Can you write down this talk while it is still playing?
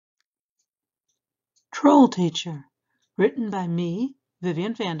Troll Teacher, written by me,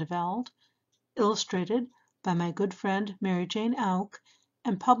 Vivian Vande Velde, illustrated by my good friend Mary Jane Auk,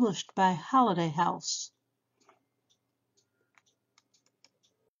 and published by Holiday House.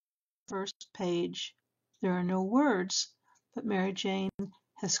 First page. There are no words, but Mary Jane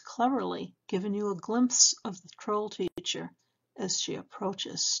has cleverly given you a glimpse of the troll teacher as she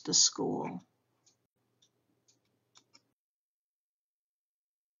approaches the school.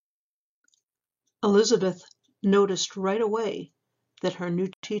 Elizabeth noticed right away that her new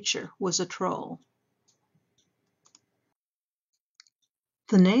teacher was a troll.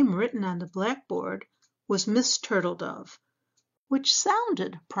 The name written on the blackboard was Miss Turtledove, which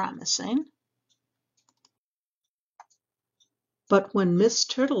sounded promising. But when Miss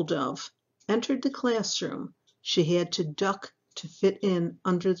Turtledove entered the classroom, she had to duck to fit in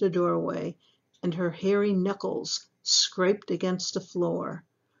under the doorway, and her hairy knuckles scraped against the floor.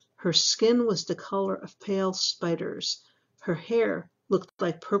 Her skin was the color of pale spiders. Her hair looked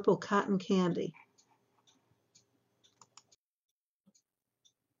like purple cotton candy.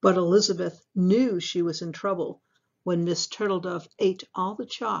 But Elizabeth knew she was in trouble when Miss Turtledove ate all the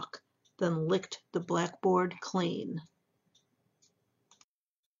chalk, then licked the blackboard clean.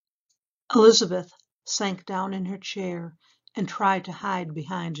 Elizabeth sank down in her chair and tried to hide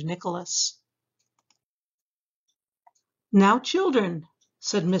behind Nicholas. "Now, children,"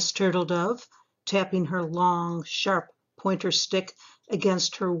 said Miss Turtledove, tapping her long, sharp pointer stick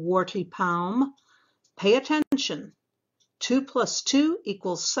against her warty palm, "pay attention. 2 + 2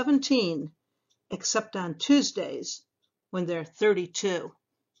 = 17, except on Tuesdays, when they're 32.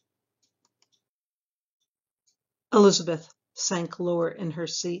 Elizabeth sank lower in her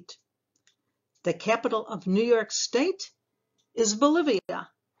seat. "The capital of New York State is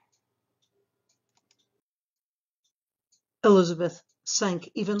Bolivia." Elizabeth sank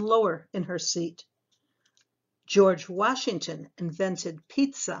even lower in her seat. "George Washington invented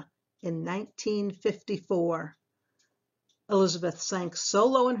pizza in 1954. Elizabeth sank so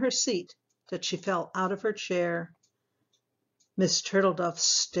low in her seat that she fell out of her chair. Miss Turtledove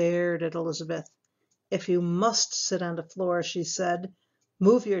stared at Elizabeth. "If you must sit on the floor," she said,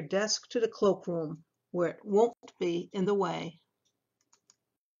 "move your desk to the cloakroom, where it won't be in the way."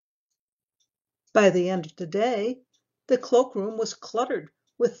 By the end of the day, the cloakroom was cluttered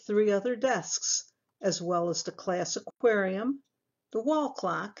with 3 other desks, as well as the class aquarium, the wall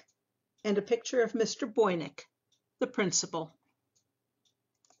clock, and a picture of Mr. Boynick, the principal.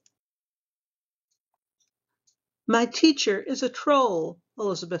 "My teacher is a troll,"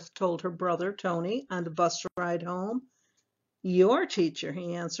 Elizabeth told her brother Tony on the bus ride home. "Your teacher,"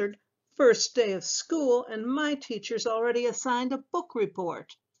 he answered. "First day of school, and my teacher's already assigned a book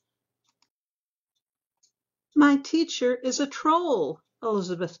report." "My teacher is a troll,"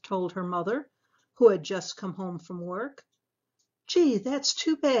 Elizabeth told her mother, who had just come home from work. "Gee, that's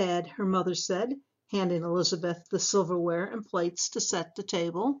too bad," her mother said, handing Elizabeth the silverware and plates to set the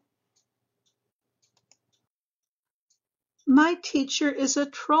table. "My teacher is a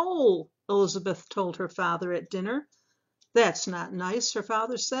troll," Elizabeth told her father at dinner. "That's not nice," her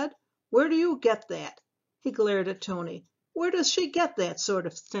father said. "Where do you get that?" He glared at Tony. "Where does she get that sort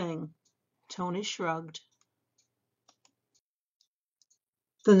of thing?" Tony shrugged.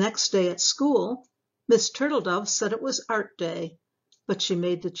 The next day at school, Miss Turtledove said it was art day, but she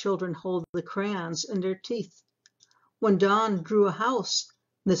made the children hold the crayons in their teeth. When Dawn drew a house,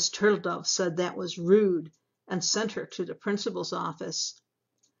 Miss Turtledove said that was rude and sent her to the principal's office.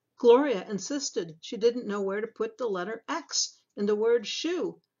 Gloria insisted she didn't know where to put the letter X in the word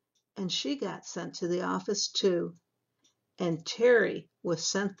shoe, and she got sent to the office too. And Terry was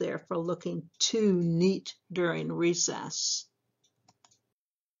sent there for looking too neat during recess.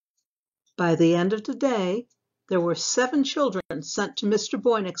 By the end of the day, there were 7 children sent to Mr.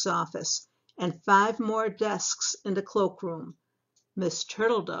 Boynick's office and 5 more desks in the cloakroom. Miss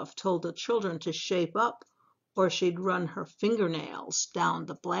Turtledove told the children to shape up, or she'd run her fingernails down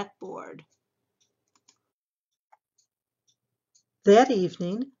the blackboard. That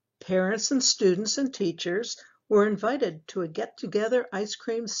evening, parents and students and teachers were invited to a get-together ice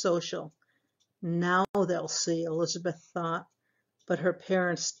cream social. Now they'll see, Elizabeth thought, but her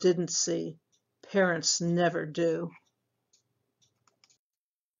parents didn't see. Parents never do.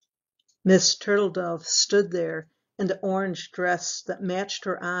 Miss Turtledove stood there in the orange dress that matched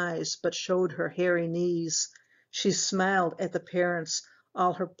her eyes but showed her hairy knees. She smiled at the parents,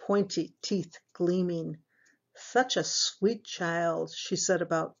 all her pointy teeth gleaming. "Such a sweet child," she said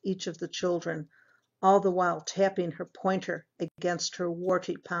about each of the children, all the while tapping her pointer against her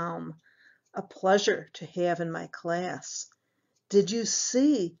warty palm. "A pleasure to have in my class." "Did you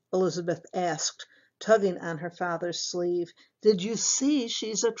see," Elizabeth asked, tugging on her father's sleeve. "Did you see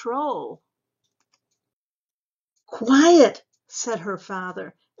she's a troll?" "Quiet!" said her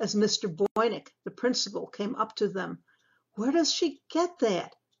father, as Mr. Boynick, the principal, came up to them. "Where does she get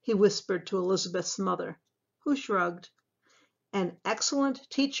that?" he whispered to Elizabeth's mother, who shrugged. "An excellent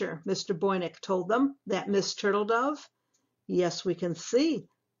teacher," Mr. Boynick told them, "that Miss Turtledove." "Yes, we can see,"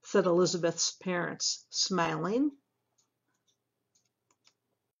 said Elizabeth's parents, smiling.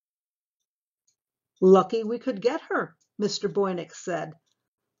 "Lucky we could get her," Mr. Boynick said.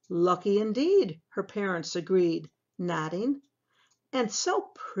 "Lucky indeed," her parents agreed, nodding. "And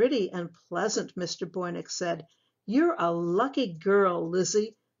so pretty and pleasant," Mr. Boynick said. "You're a lucky girl,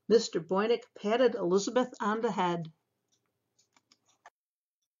 Lizzie." Mr. Boynick patted Elizabeth on the head.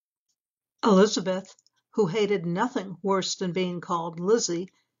 Elizabeth, who hated nothing worse than being called Lizzie,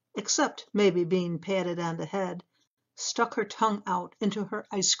 except maybe being patted on the head, stuck her tongue out into her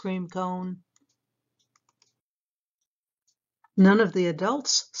ice cream cone. None of the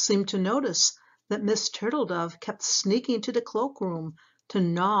adults seemed to notice that Miss Turtledove kept sneaking to the cloakroom to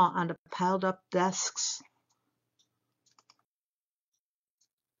gnaw on the piled-up desks.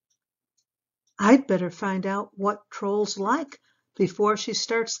 "I'd better find out what Troll's like before she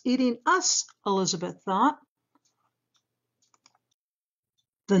starts eating us," Elizabeth thought.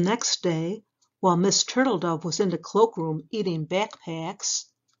 The next day, while Miss Turtledove was in the cloakroom eating backpacks,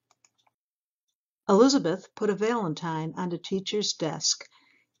 Elizabeth put a valentine on the teacher's desk,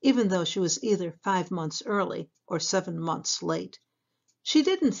 even though she was either 5 months early or 7 months late. She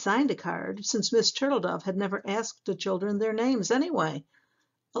didn't sign the card, since Miss Turtledove had never asked the children their names anyway.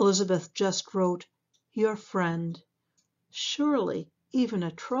 Elizabeth just wrote, "Your friend." Surely even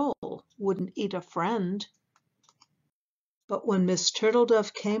a troll wouldn't eat a friend. But when Miss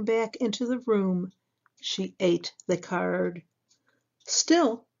Turtledove came back into the room, she ate the card.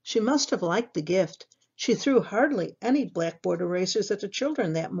 Still, she must have liked the gift. She threw hardly any blackboard erasers at the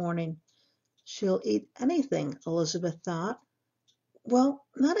children that morning. She'll eat anything, Elizabeth thought. Well,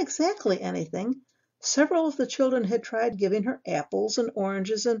 not exactly anything. Several of the children had tried giving her apples and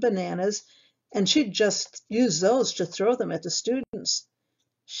oranges and bananas, and she'd just use those to throw them at the students.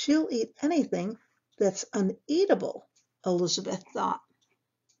 She'll eat anything that's uneatable, Elizabeth thought.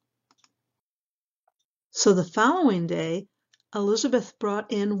 So the following day, Elizabeth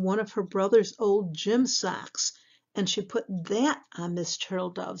brought in one of her brother's old gym socks, and she put that on Miss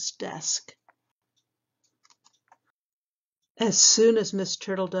Turtledove's desk. As soon as Miss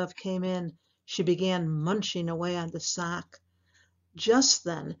Turtledove came in, she began munching away on the sock. Just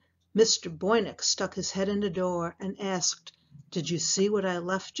then Mr. Boynick stuck his head in the door and asked, "Did you see what I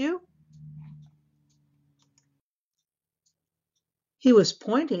left you?" He was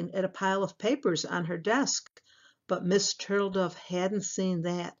pointing at a pile of papers on her desk, but Miss Turtledove hadn't seen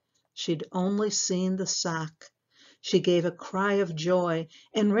that. She'd only seen the sock. She gave a cry of joy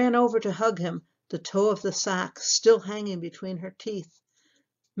and ran over to hug him, the toe of the sock still hanging between her teeth.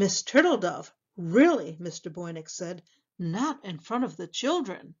 "Miss Turtledove, really," Mr. Boynick said, "not in front of the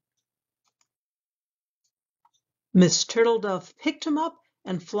children." Miss Turtledove picked him up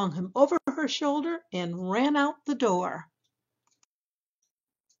and flung him over her shoulder and ran out the door.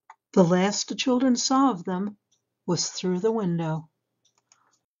 The last the children saw of them was through the window.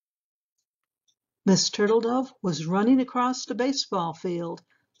 Miss Turtledove was running across the baseball field,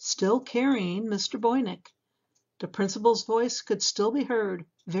 still carrying Mr. Boynick. The principal's voice could still be heard,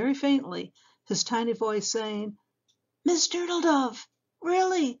 very faintly, his tiny voice saying, "Miss Turtledove!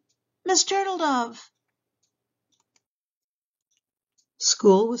 Really! Miss Turtledove!"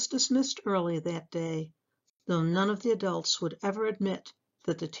 School was dismissed early that day, though none of the adults would ever admit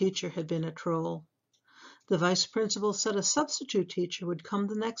that the teacher had been a troll. The vice principal said a substitute teacher would come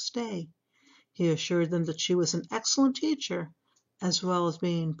the next day. He assured them that she was an excellent teacher, as well as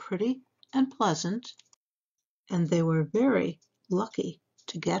being pretty and pleasant, and they were very lucky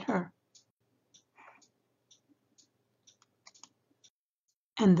to get her.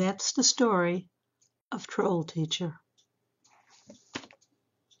 And that's the story of Troll Teacher.